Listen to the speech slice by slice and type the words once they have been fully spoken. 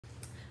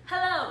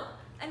Hello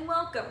and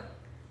welcome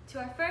to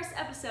our first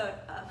episode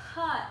of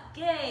Hot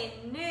Gay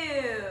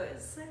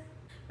News.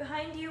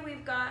 Behind you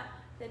we've got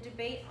the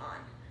debate on.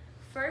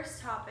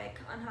 First topic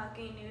on Hot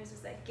Gay News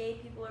is that gay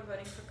people are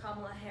voting for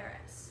Kamala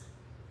Harris.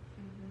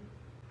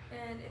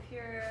 And if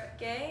you're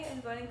gay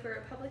and voting for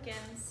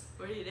Republicans,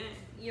 what are you doing?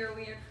 You're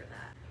weird for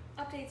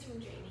that. Updates from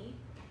Jamie.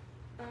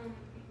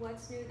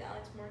 What's new with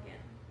Alex Morgan?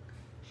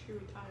 She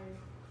retired.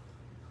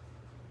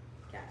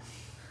 Gas.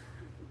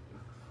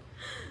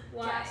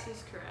 Why? Gas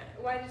is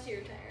correct. Why did she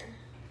retire?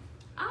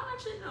 I don't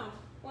actually know.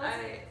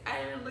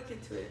 I didn't look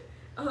into it.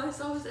 All I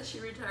saw was that she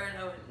retired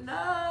and I went,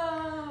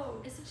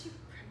 no! Isn't she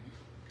pregnant?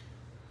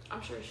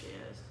 I'm sure she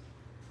is.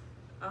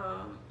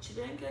 She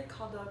didn't get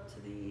called up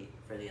to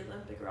for the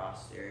Olympic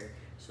roster,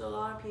 so a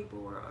lot of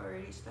people were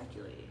already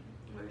speculating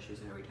whether she was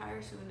going to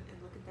retire soon,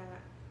 and look at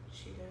that.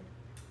 She did.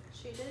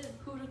 She did.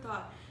 Who would have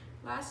thought?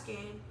 Last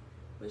game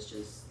was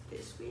just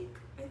this week,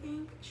 I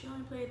think. She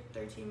only played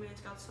 13 minutes,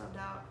 got subbed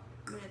out,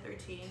 minute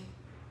 13.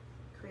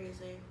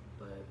 Crazy,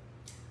 but...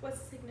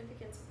 What's the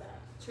significance of that?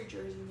 It's her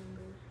jersey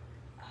number.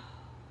 Oh.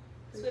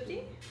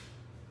 Swiftie?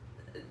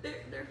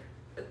 They're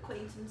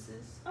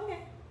acquaintances. Okay.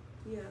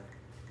 Yeah.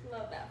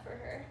 Love that for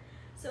her.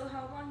 So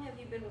how long have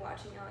you been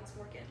watching Alex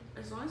Morgan?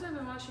 As long as I've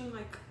been watching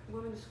like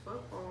women's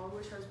football,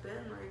 which has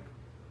been like,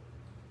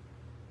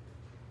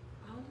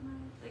 I don't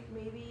know, like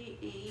maybe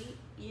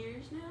 8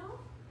 years now.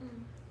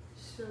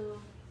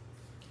 So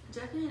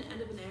definitely an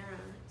end of an era.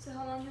 So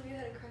how long have you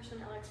had a crush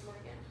on Alex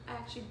Morgan? I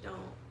actually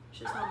don't.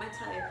 She's not my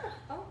type.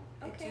 Oh,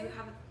 okay. I do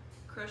have a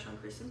crush on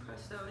Kristen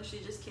Presto, and she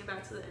just came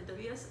back to the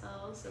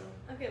NWSL, so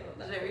okay, well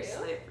that's very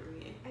slight for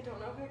me. I don't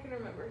know if I can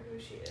remember who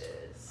she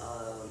is.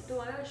 The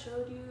one I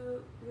showed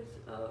you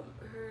with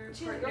her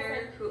She's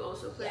partner who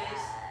also plays.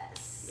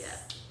 Yes.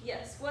 Yeah.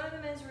 Yes. One of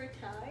them is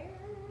retired.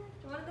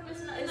 One of them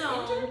is not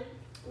no. injured.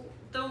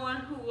 The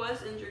one who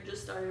was injured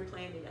just started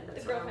playing again.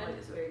 That's why I'm like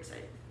is very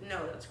excited.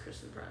 No, that's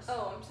Kristen Press.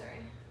 Oh, I'm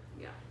sorry.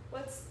 Yeah.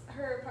 What's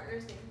her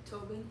partner's name?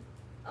 Tobin.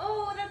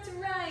 Oh, that's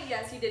right.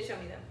 Yes, you did show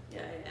me them.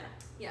 Yeah.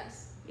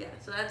 Yes. Yeah,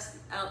 so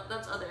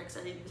that's other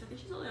exciting news. I think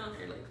she's only on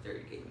her like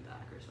third game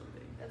back or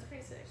something. That's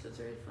pretty sick. So it's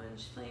very fun.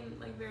 She's playing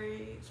like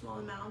very small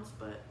amounts,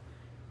 but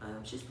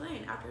she's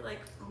playing after like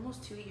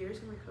almost 2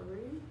 years in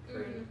recovery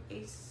for an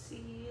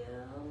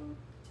ACL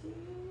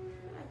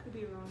tear. I could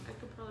be wrong. I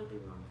could probably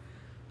be wrong,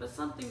 but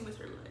something with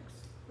her legs.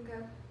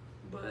 Okay.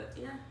 But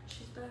yeah,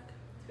 she's back.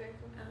 It's very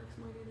cool. Alex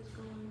Morgan is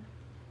gone.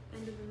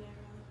 End of an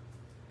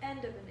era.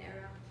 End of an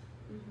era.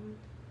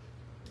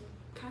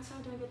 Kind of sad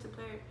I didn't get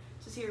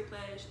to see her play.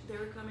 They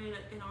were coming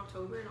in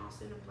October in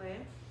Austin to play.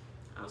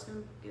 I was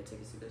gonna get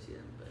tickets to go see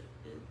them, but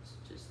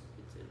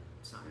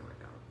it's not gonna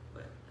work out.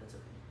 But that's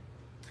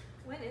okay.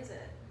 When is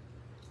it?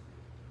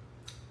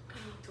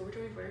 October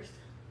 21st.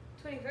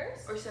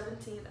 21st? Or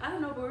 17th. I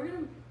don't know,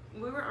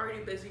 but we were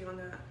already busy on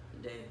that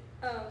day.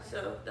 Oh. Okay.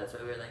 So that's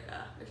why we were like,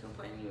 there's no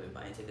point in even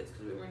buying tickets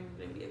because we weren't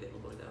even gonna be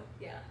available to go.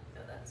 Yeah.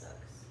 No, that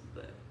sucks.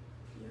 But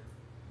yeah.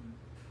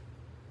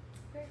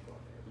 Very cool.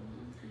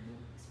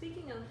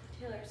 Speaking of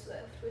Taylor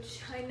Swift, which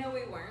I know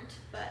we weren't,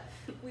 but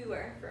we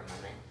were for a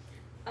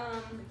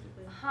moment.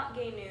 Hot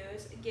gay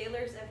news.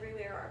 Gaylors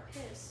everywhere are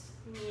pissed,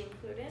 me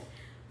included,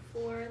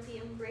 for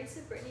the embrace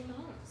of Brittany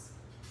Mahomes.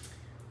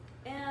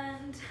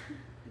 And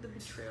the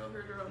betrayal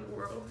heard around the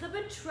world. The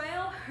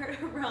betrayal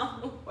heard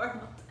around the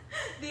world.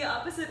 The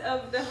opposite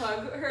of the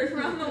hug heard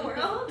around the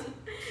world.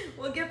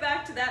 We'll get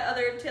back to that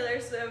other Taylor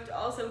Swift,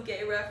 also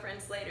gay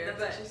reference later.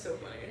 That's actually so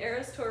funny.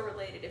 Eras Tour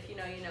related, if you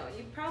know, you know.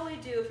 You probably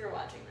do if you're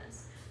watching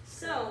this.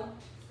 So,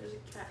 there's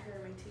a cat hair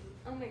in my teeth.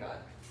 oh my god.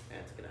 I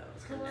have to get out.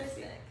 It's kind of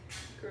nasty.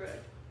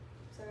 Correct.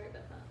 Sorry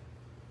about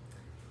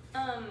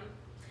that.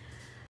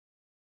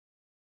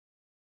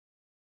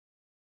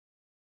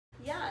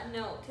 Yeah,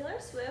 no, Taylor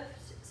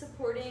Swift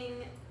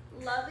supporting,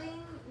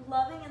 loving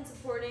and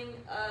supporting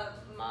a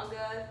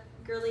MAGA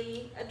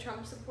girly, a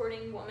Trump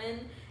supporting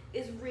woman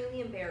is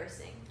really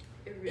embarrassing.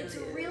 It's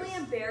really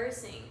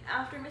embarrassing.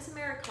 After Miss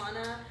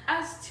Americana,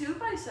 as two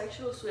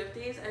bisexual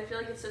Swifties, I feel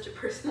like it's such a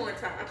personal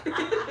attack.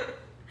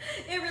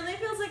 It really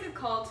feels like a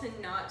call to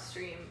not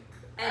stream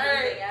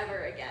anything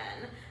ever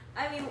again.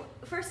 I mean,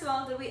 first of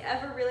all, did we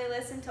ever really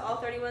listen to all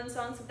 31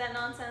 songs of that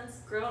nonsense?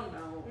 Girl,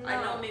 no.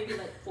 I know maybe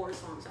like 4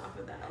 songs off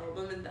of that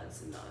album, and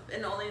that's enough.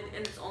 And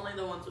it's only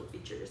the ones with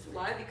features.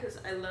 Why? Because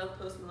I love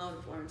Post Malone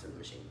and Florence and the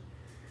Machine.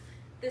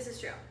 This is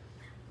true.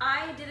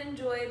 I did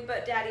enjoy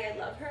But Daddy I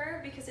Love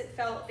Her because it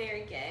felt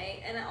very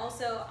gay, and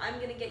also I'm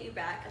Gonna Get You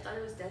Back. I thought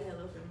it was Daddy I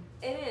Love Him.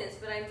 It is,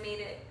 but I made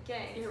it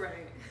gay. You're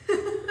right.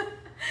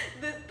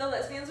 The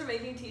lesbians were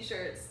making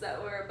t-shirts that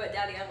were But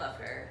Daddy I Love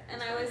Her,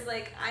 and I was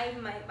like, I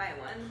might buy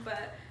one,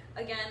 but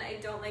again,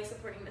 I don't like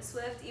supporting Miss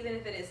Swift, even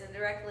if it is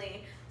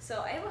indirectly, so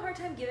I have a hard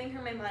time giving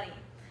her my money.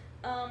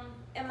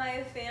 Am I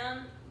a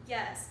fan?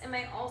 Yes. Am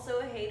I also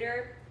a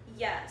hater?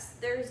 Yes.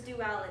 There's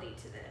duality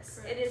to this.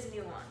 Correct. It is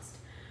nuanced.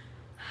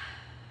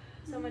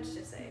 So much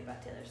to say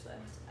about Taylor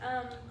Swift.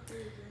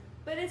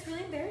 But it's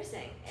really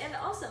embarrassing. And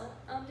also,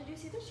 did you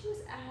see that she was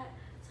at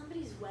some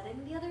somebody's wedding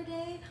the other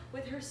day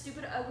with her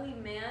stupid ugly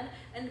man,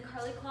 and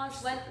Carly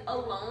Kloss went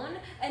alone.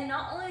 And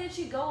not only did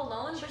she go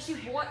alone, but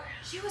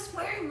she was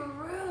wearing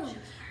maroon.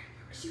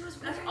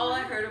 That's all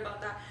I heard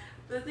about that.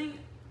 The thing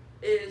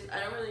is, I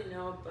don't really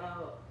know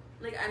about,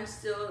 like, I'm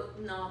still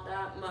not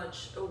that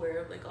much aware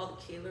of, like, all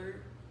the Taylor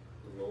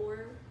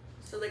lore.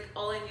 So, like,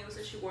 all I knew was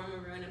that she wore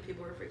maroon and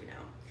people were freaking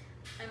out.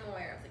 I'm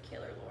aware of the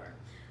Taylor lore.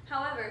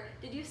 However,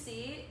 did you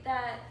see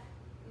that,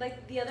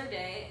 like, the other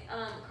day,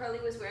 Carly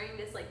was wearing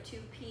this, like,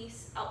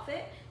 two-piece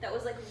outfit that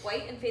was, like,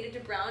 white and faded to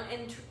brown,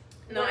 and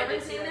whatever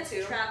his name is,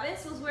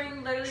 Travis, was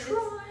wearing literally this...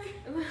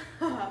 was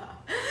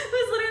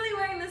literally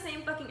wearing the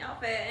same fucking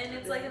outfit, and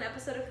it's like an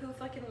episode of Who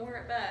Fucking Wore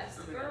It Best.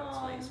 Oh my Girl,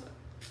 God, that's funny.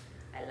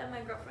 I love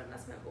my girlfriend,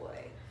 that's my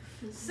boy.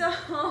 So,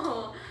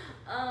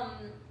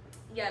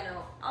 yeah,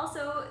 no.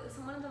 Also,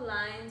 one of the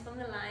lines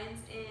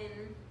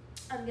in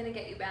I'm Gonna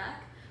Get You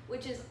Back,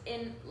 which is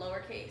in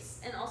lowercase.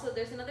 And also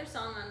there's another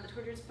song on the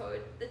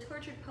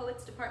Tortured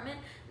Poets Department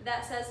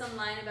that says some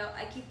line about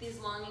I keep these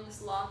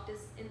longings locked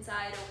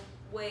inside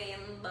away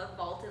in the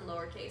vault in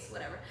lowercase,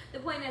 whatever. The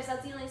point is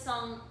that's the only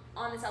song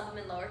on this album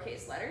in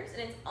lowercase letters,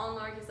 and it's all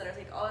in lowercase letters,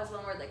 like all as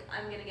one word, like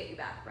I'm gonna get you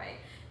back, right?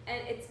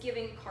 And it's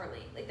giving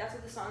Carly, like that's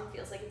what the song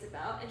feels like it's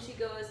about. And she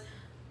goes,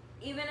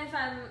 even if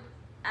I'm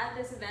at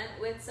this event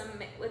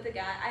with a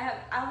guy,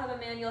 I'll have a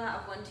man, you'll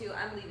have one too.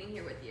 I'm leaving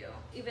here with you.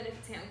 Even if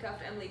it's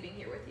handcuffed, I'm leaving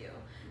here with you.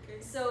 Okay.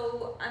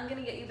 So I'm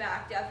Gonna Get You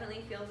Back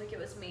definitely feels like it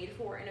was made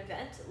for an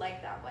event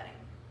like that wedding.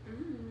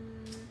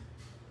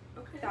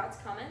 Okay. Thoughts,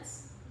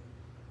 comments?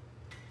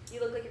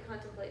 You look like you're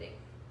contemplating.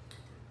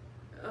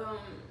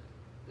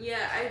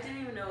 Yeah, I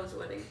didn't even know it was a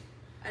wedding.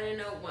 I didn't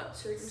know what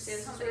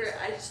circumstances were.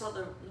 I just saw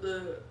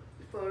the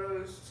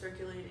photos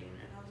circulating,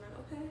 and I was like,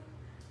 okay,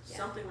 yeah.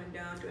 Something went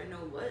down. Do I know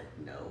what?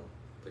 No.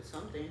 But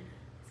something.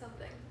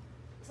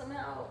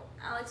 Somehow,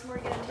 Alex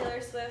Morgan and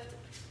Taylor Swift.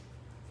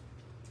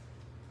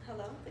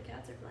 Hello, the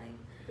cats are playing.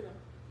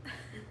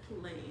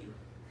 Playing.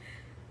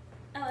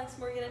 Alex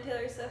Morgan and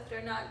Taylor Swift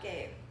are not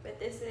gay, but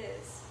this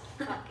is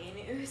not gay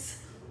news.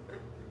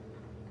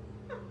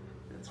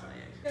 That's funny.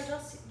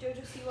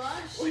 Jojo Siwa.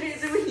 What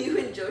is it with you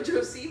and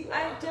Jojo Siwa?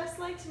 I'd just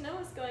like to know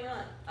what's going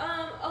on.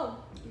 Oh.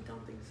 You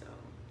don't think so?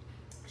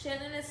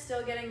 Shannon is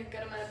still getting a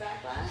good amount of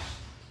backlash.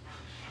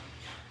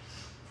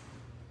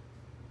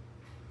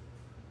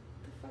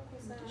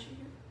 Did she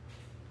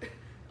hear?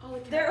 Oh,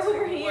 they're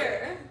over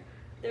here.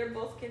 They're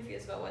both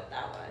confused about what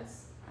that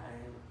was.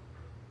 I'm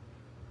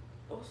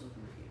also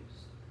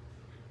confused.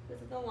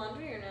 Was it the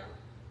laundry or no?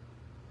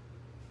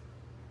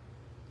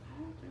 I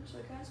don't think so.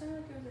 It kind of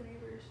sounded like it was the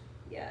neighbors.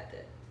 Yeah, it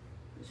did.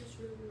 It's just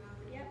really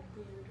loud. Yep.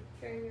 Weird.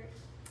 Very weird.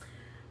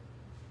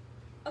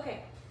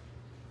 Okay.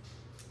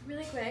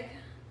 Really quick,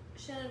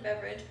 Shannon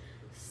Beveridge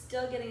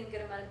still getting a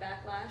good amount of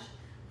backlash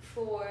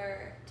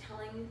for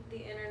telling the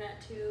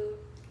internet to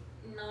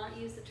not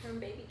use the term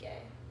baby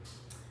gay.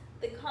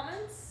 The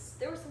comments,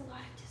 there was a lot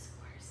of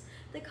discourse.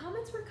 The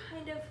comments were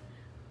kind of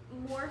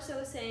more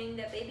so saying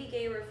that baby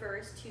gay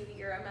refers to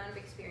your amount of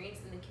experience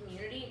in the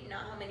community,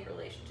 not how many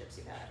relationships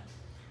you've had.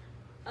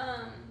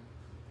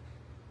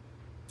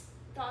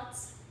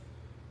 Thoughts?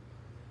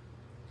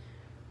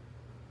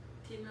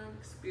 The amount of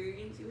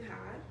experience you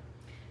had?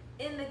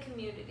 In the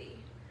community.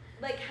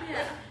 Like,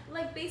 yeah.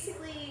 like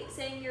basically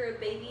saying you're a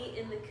baby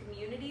in the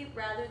community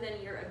rather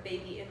than you're a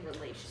baby in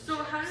relationships. So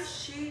how does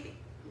she,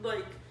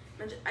 like,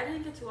 I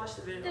didn't get to watch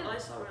the video. All I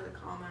saw were the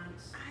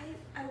comments.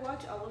 I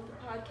watch all of the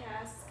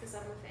podcasts because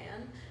I'm a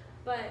fan,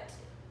 but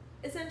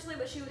essentially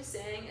what she was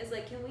saying is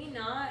like, can we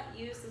not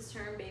use this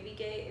term baby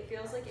gay? It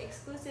feels like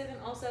exclusive,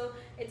 and also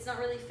it's not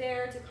really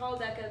fair to call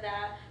Becca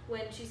that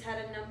when she's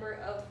had a number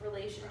of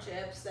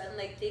relationships, and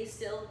like they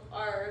still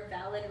are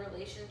valid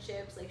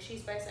relationships, like she's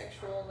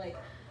bisexual, like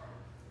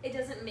it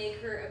doesn't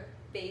make her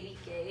a baby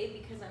gay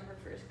because I'm her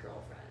first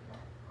girlfriend.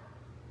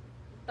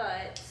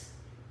 But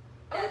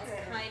that's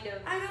kind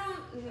of, I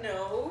don't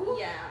know.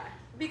 Yeah.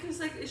 Because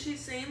like, is she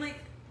saying like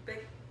I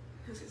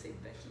was gonna say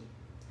Becky.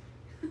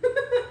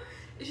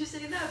 Is she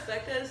saying that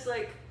Becca's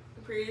like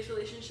previous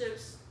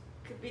relationships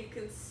could be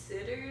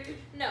considered?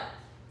 No.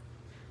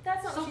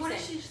 That's not what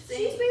she's saying. Is she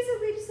saying? She's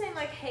basically just saying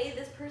like, hey,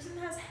 this person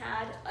has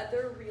had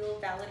other real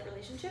valid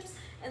relationships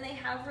and they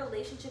have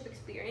relationship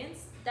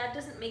experience. That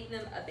doesn't make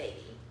them a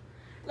baby.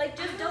 Like,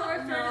 just don't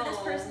refer to this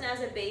person as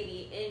a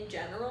baby in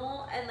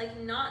general, and like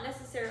not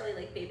necessarily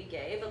like baby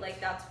gay, but like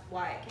that's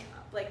why it came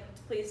up. Like,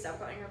 please stop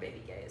calling her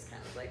baby gay is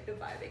kind of like the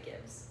vibe it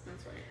gives.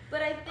 That's right.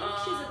 But I think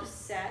she's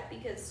upset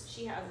because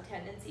she has a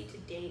tendency to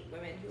date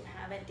women who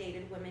haven't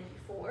dated women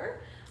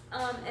before.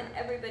 And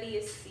everybody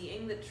is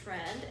seeing the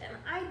trend, and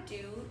I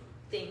do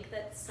think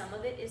that some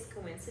of it is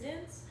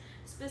coincidence,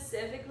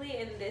 specifically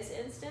in this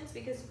instance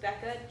because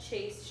Becca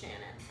chased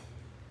Shannon.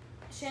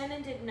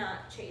 Shannon did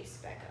not chase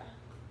Becca.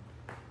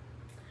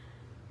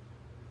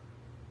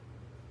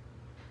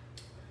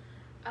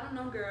 I don't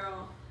know,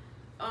 girl.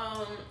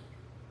 I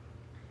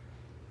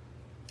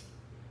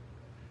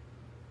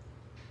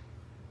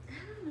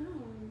don't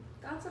know.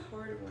 That's a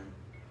hard one.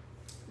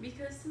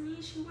 Because to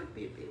me, she would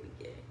be a baby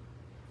gay.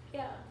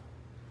 Yeah.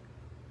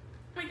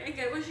 Like, I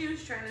get what she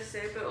was trying to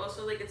say, but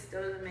also, like, it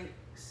still doesn't make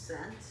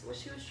sense what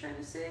she was trying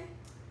to say.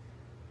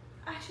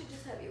 I should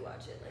just have you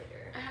watch it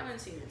later. I haven't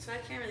seen it, so I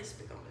can't really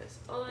speak on this.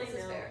 All I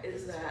know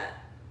is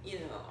that, you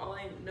know, all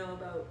I know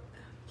about,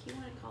 I keep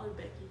wanting to call her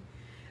Becky,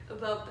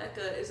 about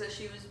Becca is that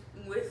she was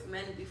with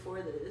men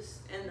before this,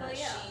 and that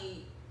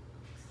she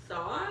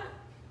thought,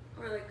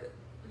 or, like,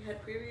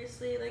 had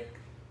previously, like,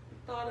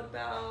 thought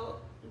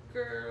about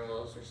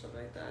girls or something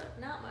like that.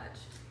 Not much.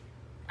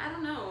 I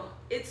don't know.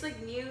 It's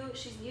like new.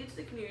 She's new to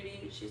the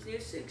community. She's new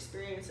to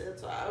experience it.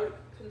 So I would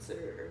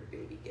consider her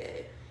baby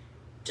gay.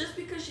 Just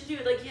because she's new,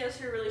 like, yes,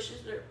 her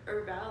relationships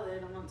are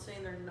valid. I'm not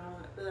saying they're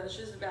not, but that's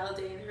just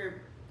validating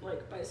her,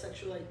 like,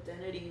 bisexual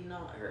identity,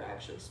 not her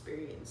actual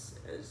experience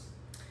as.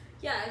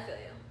 Yeah, I feel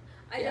you.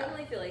 I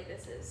definitely feel like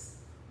this is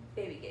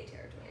baby gay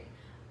territory.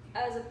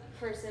 As a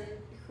person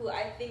who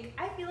I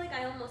feel like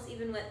I almost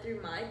even went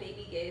through my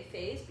baby gay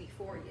phase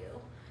before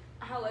you.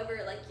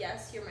 However, like,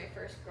 yes, you're my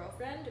first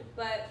girlfriend,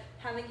 but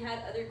having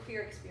had other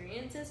queer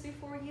experiences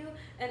before you,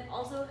 and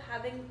also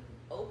having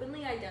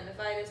openly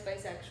identified as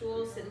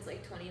bisexual since,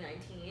 like,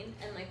 2019,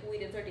 and, like, we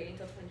didn't start dating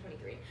until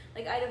 2023.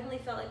 Like, I definitely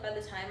felt like by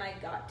the time I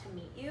got to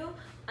meet you,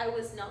 I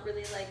was not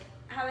really, like,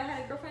 have I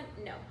had a girlfriend?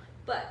 No.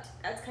 But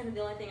that's kind of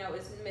the only thing I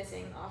was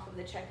missing off of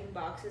the checking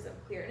boxes of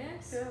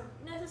queerness,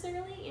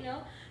 necessarily, you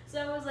know?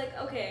 So I was like,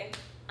 okay,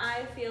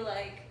 I feel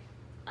like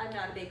I'm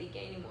not a baby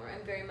gay anymore.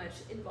 I'm very much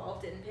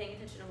involved in paying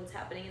attention to what's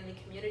happening in the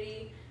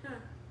community,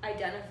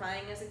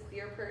 identifying as a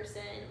queer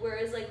person.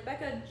 Whereas, like,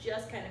 Becca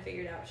just kind of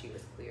figured out she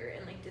was queer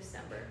in, like,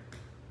 December.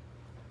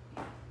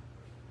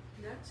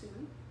 That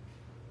soon?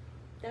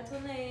 That's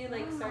when they,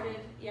 like, started,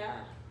 I didn't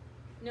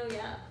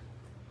know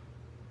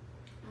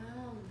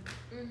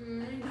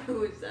who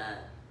was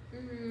that.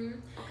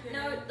 Okay.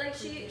 No, like,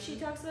 she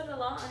talks about it a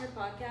lot on her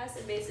podcast,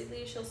 and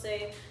basically she'll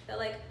say that,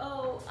 like,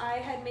 oh, I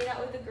had made out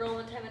with a girl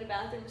one time in a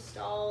bathroom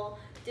stall,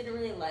 didn't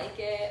really like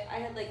it. I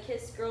had, like,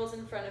 kissed girls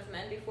in front of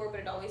men before, but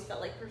it always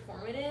felt, like,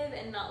 performative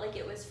and not like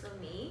it was for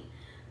me.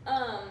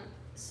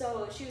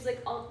 So she was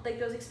like, all, like,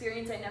 those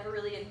experiences I never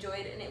really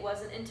enjoyed, and it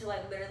wasn't until I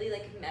literally,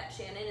 like, met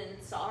Shannon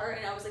and saw her,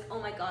 and I was like, oh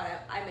my god,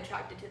 I'm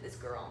attracted to this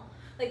girl.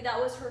 Like, that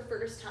was her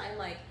first time,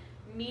 like,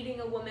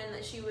 meeting a woman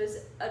that she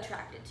was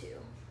attracted to.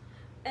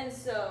 And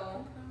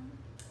so,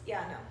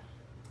 yeah, no.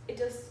 It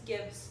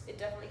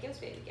definitely gives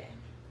baby gay.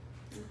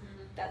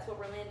 That's what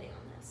we're landing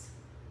on this.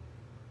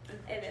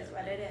 It is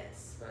what it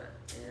is. But,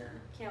 yeah.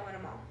 Can't win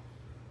them all.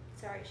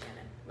 Sorry,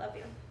 Shannon. Love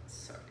you.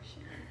 Sorry,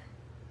 Shannon.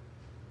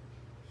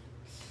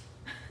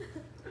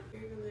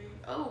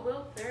 Oh,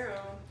 Will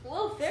Ferrell.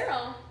 Will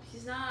Ferrell?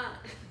 He's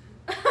not.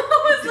 I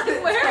was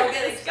like, where is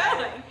this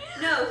going?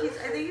 No, I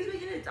think he's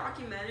making a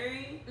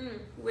documentary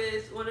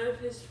with one of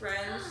his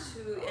friends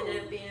who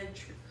ended up being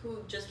who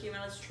just came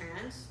out as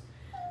trans,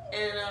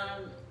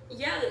 and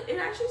yeah, it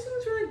actually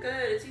seems really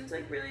good. It seems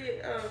like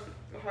really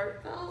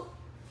heartfelt,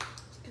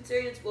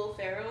 considering it's Will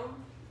Ferrell,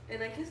 and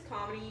like his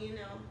comedy, you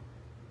know,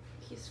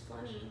 he's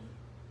funny,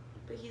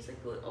 but he's like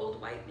an old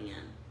white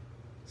man,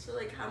 so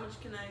like how much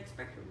can I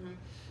expect from him?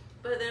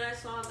 But then I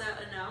saw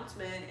that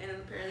announcement, and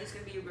apparently he's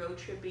gonna be road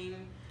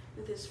tripping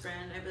with his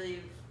friend. I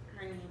believe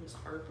her name is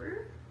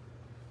Harper,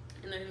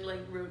 and they're gonna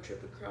like road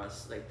trip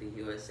across like the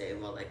USA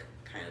while like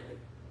kind of like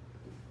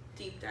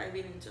deep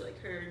diving into like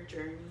her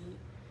journey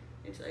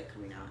into like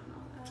coming out and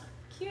all that.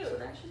 Cute. So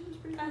that actually was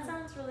pretty. That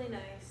sounds really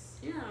nice.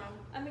 Yeah.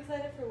 I'm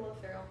excited for Will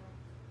Ferrell.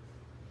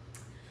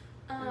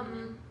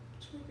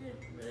 It's really good.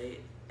 Really,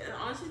 and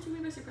honestly, took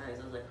me by surprise.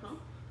 I was like, huh?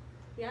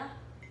 Yeah.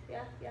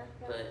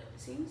 But it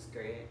seems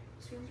great.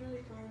 It seems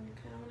really fun.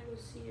 Kind of want to go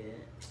see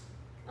it.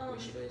 We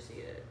should go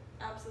see it.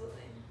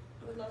 Absolutely.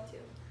 I would love to.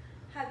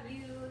 Have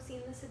you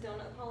seen the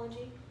Sedona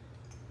apology?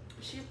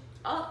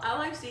 I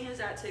like seeing his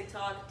at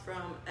TikTok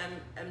from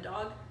M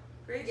Dog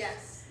Grace.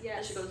 Yes.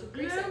 And she goes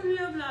blah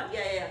blah blah.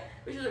 Yeah.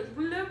 But she's like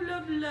blah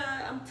blah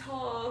blah. I'm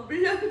tall. Blah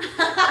blah.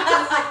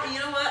 I was like, you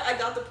know what? I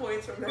got the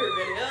points from her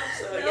video,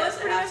 so yes,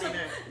 I have seen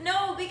it.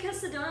 No,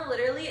 because Sedona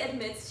literally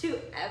admits to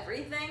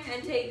everything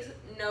and takes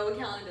no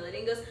accountability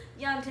and goes,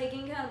 yeah, I'm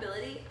taking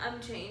accountability. I'm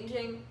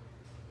changing.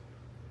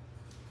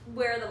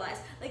 Where are the lies?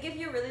 Like, if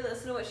you really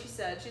listen to what she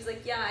said, she's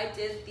like, yeah, I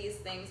did these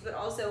things, but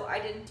also I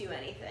didn't do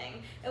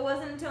anything. It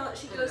wasn't until,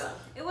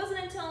 it wasn't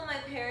until my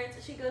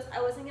parents, she goes,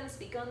 I wasn't going to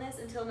speak on this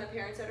until my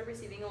parents started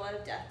receiving a lot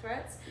of death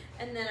threats,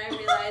 and then I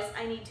realized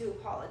I need to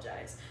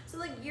apologize. So,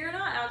 like, you're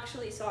not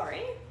actually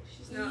sorry.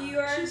 She's not.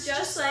 She's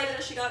just like,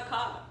 that she got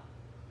caught.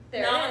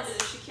 There it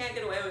is. She can't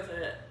get away with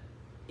it,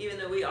 even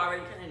though we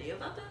already kind of knew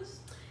about this.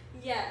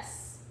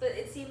 Yes, but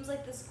it seems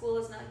like the school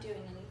is not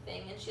doing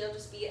anything, and she'll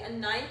just be a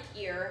 9th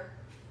year.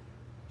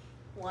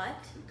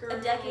 What? Girl. A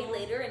decade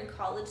later in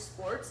college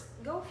sports?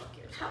 Go fuck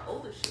yourself. How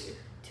old is she?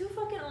 Too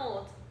fucking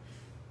old.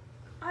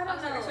 I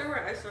don't know. I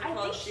started college.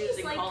 I think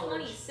she's like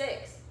college.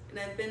 26. And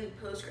I've been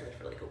post-grad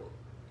for like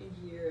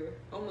a year,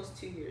 almost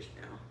 2 years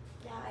now.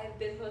 Yeah, I've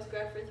been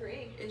post-grad for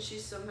 3. And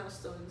she's somehow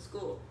still in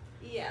school.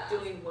 Yeah.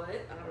 Doing what?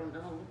 I don't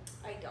know.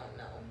 I don't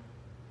know.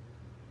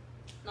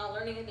 Not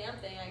learning a damn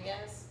thing, I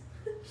guess.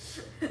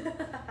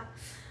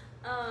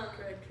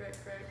 Correct.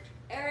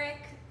 Eric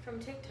from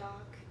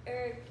TikTok.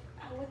 Eric,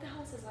 what the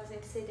hell is his last name?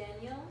 To say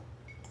Daniel?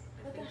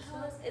 What the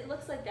hell is it?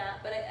 Looks like that,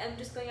 but I'm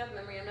just going off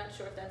memory. I'm not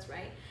sure if that's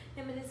right.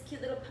 Him and his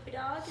cute little puppy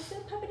dog. Is it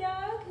a puppy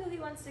dog who he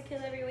wants to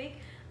kill every week?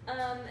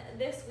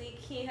 This week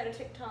he had a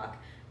TikTok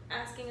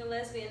asking a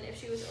lesbian if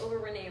she was over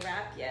Renee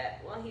Rapp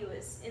yet while he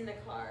was in the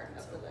car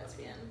of the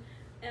lesbian.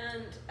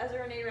 And as a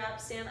Renee Rapp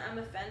stan, I'm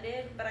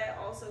offended, but I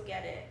also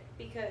get it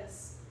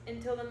because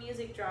until the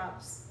music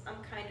drops, I'm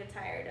kind of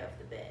tired of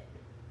the bit.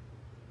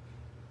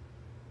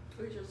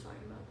 We were just talking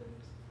about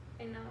this.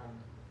 I know.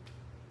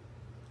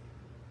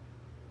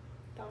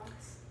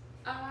 Thoughts?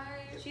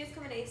 She is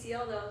coming to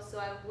ACL though, so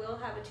I will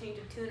have a change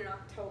of tune in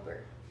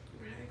October.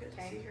 I got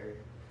to see her.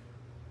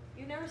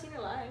 You've never seen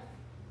her live?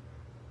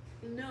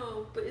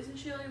 No, but isn't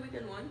she only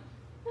weekend one?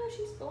 No,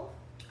 she's both.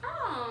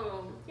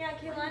 Oh. Yeah,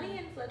 Kaylani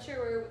and Fletcher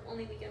were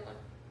only weekend one.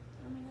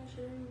 Oh my gosh,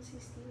 I didn't even see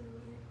Steve over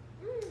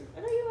here.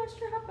 I thought you watched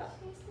her hop up.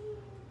 Hey, Steve.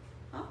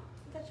 Huh?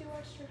 I thought you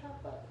watched her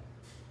hop up.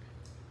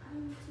 I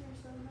didn't see her,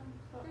 so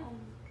no.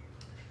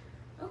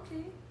 But,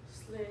 okay.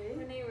 Slay.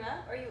 Renee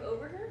Rapp, are you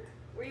over her?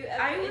 Were you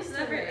ever I was into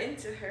never her?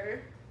 into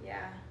her.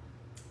 Yeah.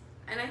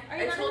 And Are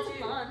you I not told into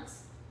you.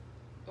 blondes?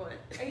 What?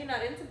 Are you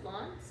not into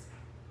blondes?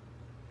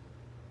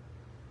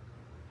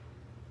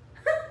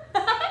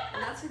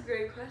 And that's a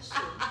great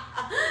question.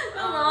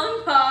 The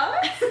long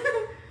pause.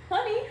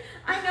 Honey,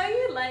 I know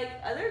you like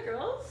other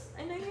girls.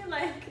 I know you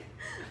like.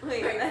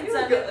 Wait, Like, that's you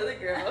like other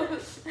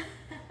girls.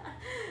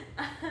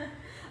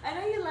 I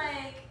know you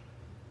like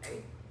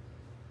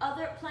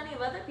plenty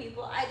of other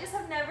people. I just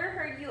have never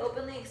heard you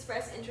openly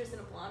express interest in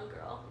a blonde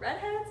girl.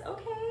 Redheads,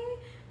 okay.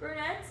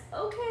 Brunettes,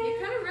 okay.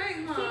 You're kind of right,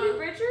 huh? Phoebe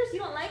Bridgers, you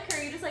don't like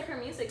her. You just like her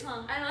music,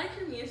 huh? I like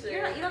her music.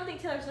 You don't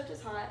think Taylor Swift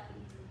is hot?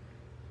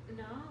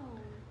 No.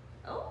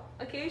 Oh,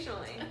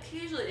 occasionally.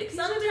 Occasionally there's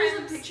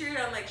Sometimes- a picture and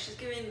I'm like, she's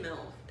giving MILF,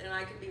 and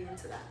I could be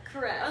into that.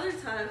 Correct. Other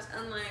times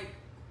I'm like,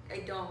 I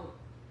don't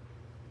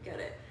get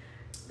it.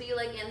 But you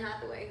like Anne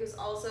Hathaway, who's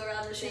also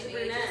around the She's same a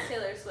age brunette. as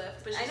Taylor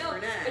Swift. But I she's know,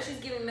 brunette. but she's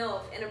giving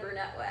MILF in a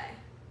brunette way.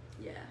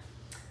 Yeah.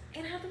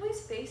 Anne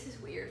Hathaway's face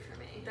is weird for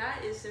me.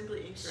 That is simply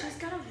incorrect. She's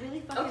got a really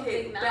fucking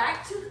okay, big mouth.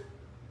 back to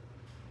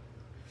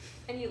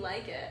And you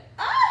like it.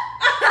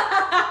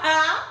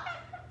 I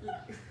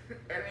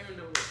don't even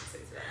know what to say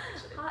to that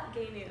actually. Hot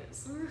gay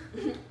news.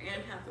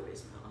 Anne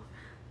Hathaway's mouth.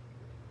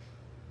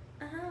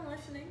 I'm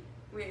listening.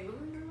 Wait, what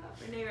were we talking about?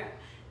 Renee Rapp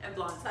and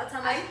blondes. That's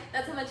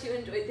how much you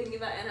enjoyed thinking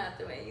about Anne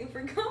Hathaway. You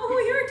forgot what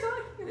we were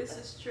talking about. This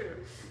is true.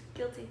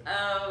 Guilty.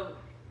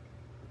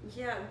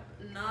 Yeah,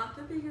 not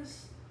the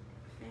biggest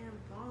fan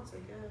of blondes, I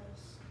guess.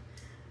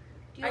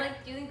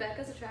 Do you think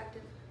Becca's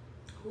attractive?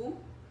 Who?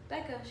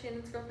 Becca,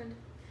 Shannon's girlfriend.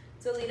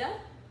 Zolita?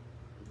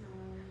 No.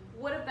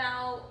 What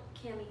about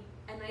Cammy?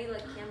 I know you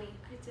like Cammy.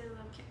 I do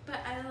love Cam, but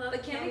I love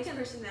But Cammy Cammy's can-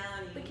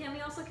 personality. But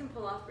Cammy also can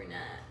pull off brunette.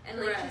 And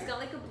like Correct. she's got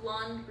like a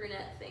blonde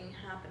brunette thing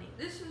happening.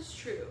 This is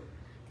true.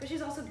 But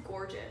she's also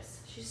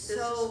gorgeous. She's This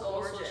so is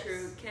also gorgeous.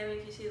 true. Cammy,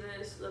 if you see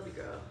this, love you,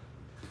 girl.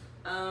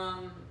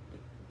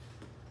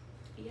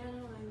 Yeah,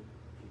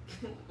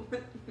 no,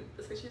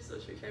 it's actually so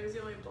true. Cammy's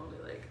the only blonde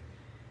I like.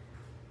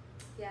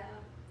 Yeah.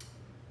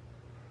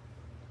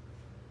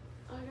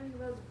 Oh, I gotta think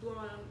about the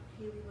blonde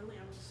Hayley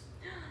Williams.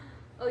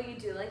 Oh, you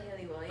do like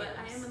Hayley Williams. But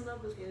I am in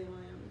love with Hayley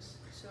Williams.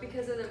 So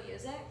because of the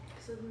music?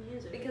 Because of the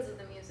music. Because of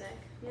the music.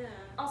 Yeah.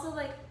 Also,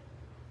 like,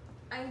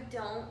 I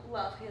don't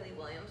love Hayley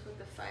Williams with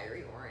the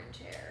fiery orange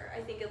hair.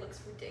 I think it looks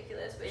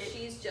ridiculous, but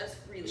she's just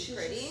really She's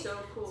pretty. just so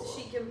cool. So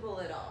she can pull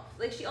it off.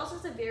 Like, she also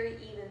has a very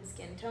even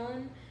skin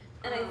tone,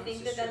 and I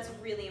think this is that's true.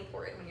 really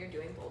important when you're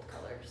doing bold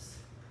colors.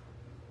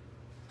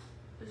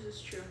 This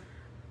is true.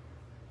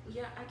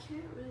 Yeah, I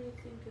can't really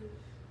think of.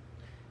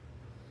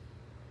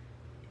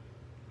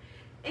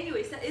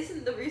 Anyways, that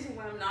isn't the reason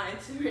why I'm not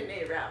into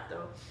Renee Rapp,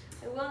 though.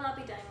 I will not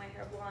be dyeing my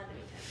hair blonde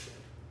anytime soon.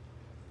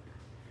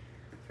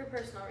 For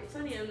personal reasons.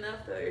 Funny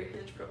enough, though, your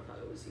Hinge profile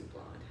was you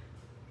blonde.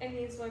 And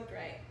he's swiped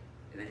right.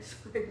 And I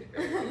swiped.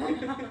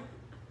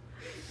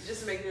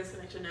 Just making this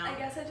connection now. I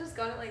guess I just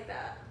got it like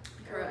that.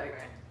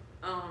 Correct.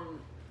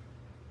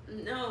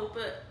 No,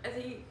 but I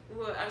think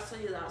what I was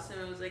telling you last time,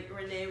 it was like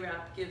Renee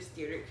Rapp gives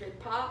theater kid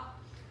pop.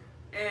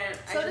 And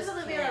So I does just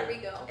Olivia can't.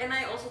 Rodrigo. And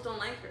I also don't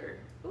like her.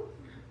 Ooh.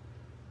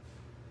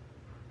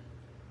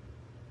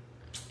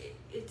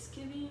 It's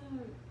giving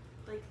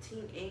like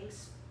teen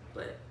angst,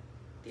 but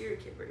theater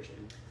kid version.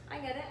 I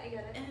get it, I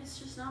get it. And it's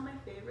just not my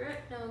favorite.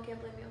 No, I can't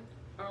blame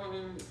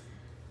you.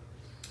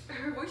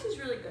 Her voice is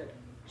really good.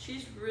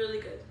 She's really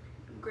good.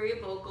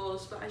 Great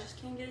vocals, but I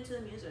just can't get into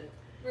the music.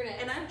 Renee.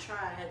 And I've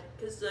tried,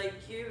 because like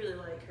you really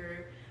like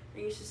her. And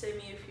you used to send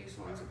me a few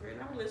songs of her,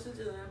 and I would listen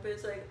to them, but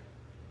it's like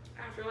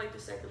after like the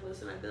second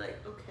listen, I'd be like,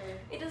 okay.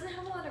 It doesn't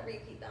have a lot of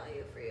repeat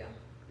value for you.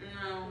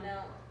 No.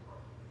 No.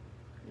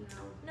 No.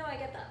 No, I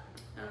get that.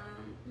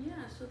 Yeah,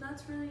 so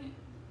that's really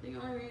the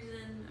only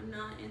reason I'm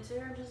not into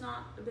her. I'm just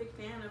not a big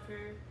fan of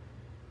her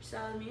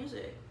style of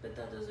music. But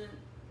that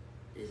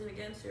isn't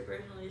against her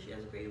personally. She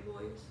has a great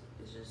voice.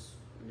 It's just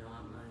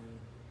not my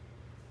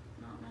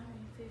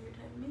favorite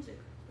type of music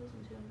to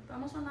listen to. But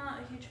I'm also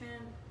not a huge fan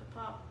of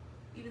pop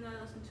even though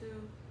I listen to.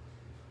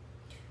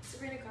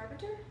 Sabrina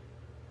Carpenter?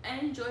 I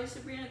enjoy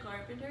Sabrina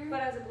Carpenter.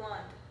 But as a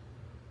blonde.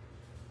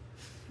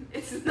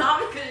 It's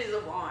not because she's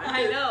a blonde.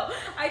 I know.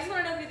 I just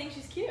want to know if you think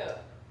she's cute.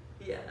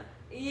 Yeah.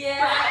 Yeah.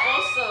 But I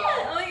also.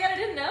 Oh my god, I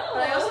didn't know.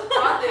 But I also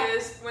thought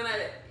this when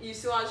I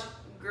used to watch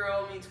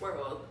Girl Meets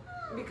World.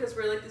 Because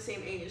we're like the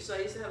same age, so I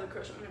used to have a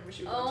crush on her when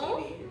she was on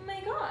TV. Oh my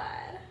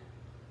god.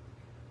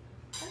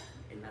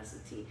 And that's the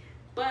tea.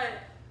 But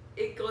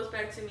it goes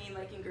back to me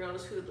liking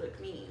girls who look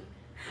mean.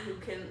 Who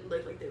can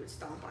look like they would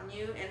stomp on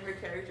you. And her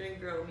character in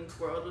Girl Meets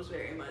World was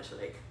very much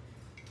like...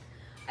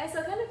 I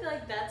still kind of feel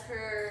like that's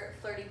her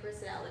flirty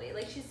personality.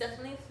 Like, she's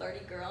definitely a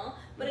flirty girl,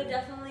 but it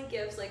definitely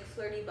gives, like,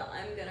 flirty, but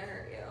I'm gonna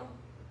hurt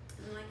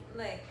you.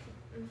 Like,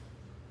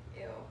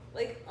 ew.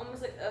 Like,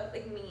 almost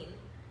like mean.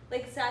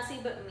 Like, sassy,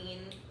 but mean.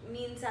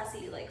 Mean,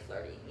 sassy, like,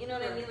 flirty. You know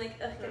what I mean? Like,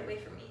 ugh, get away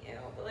from me, ew.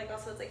 But, like,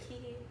 also it's like,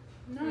 hee.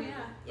 No,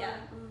 yeah. Yeah.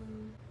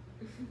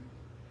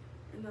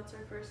 And that's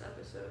our first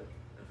episode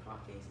of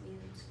Hot Case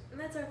News. And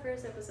that's our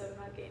first episode of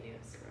Hot Gay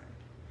News.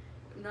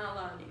 Correct. Not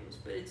a lot of news,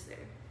 but it's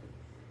there.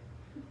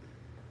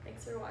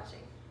 Thanks for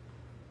watching.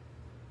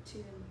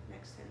 Tune in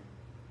next time.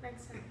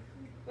 Next time.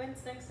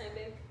 When's next time,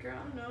 babe? Girl,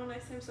 I don't know.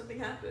 Next time something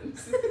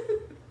happens.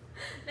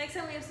 Next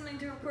time we have something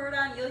to report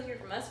on, you'll hear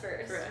from us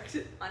first. Correct.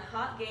 On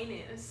Hot Gay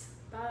News.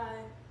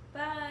 Bye.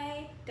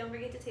 Bye. Don't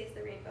forget to taste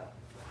the rainbow.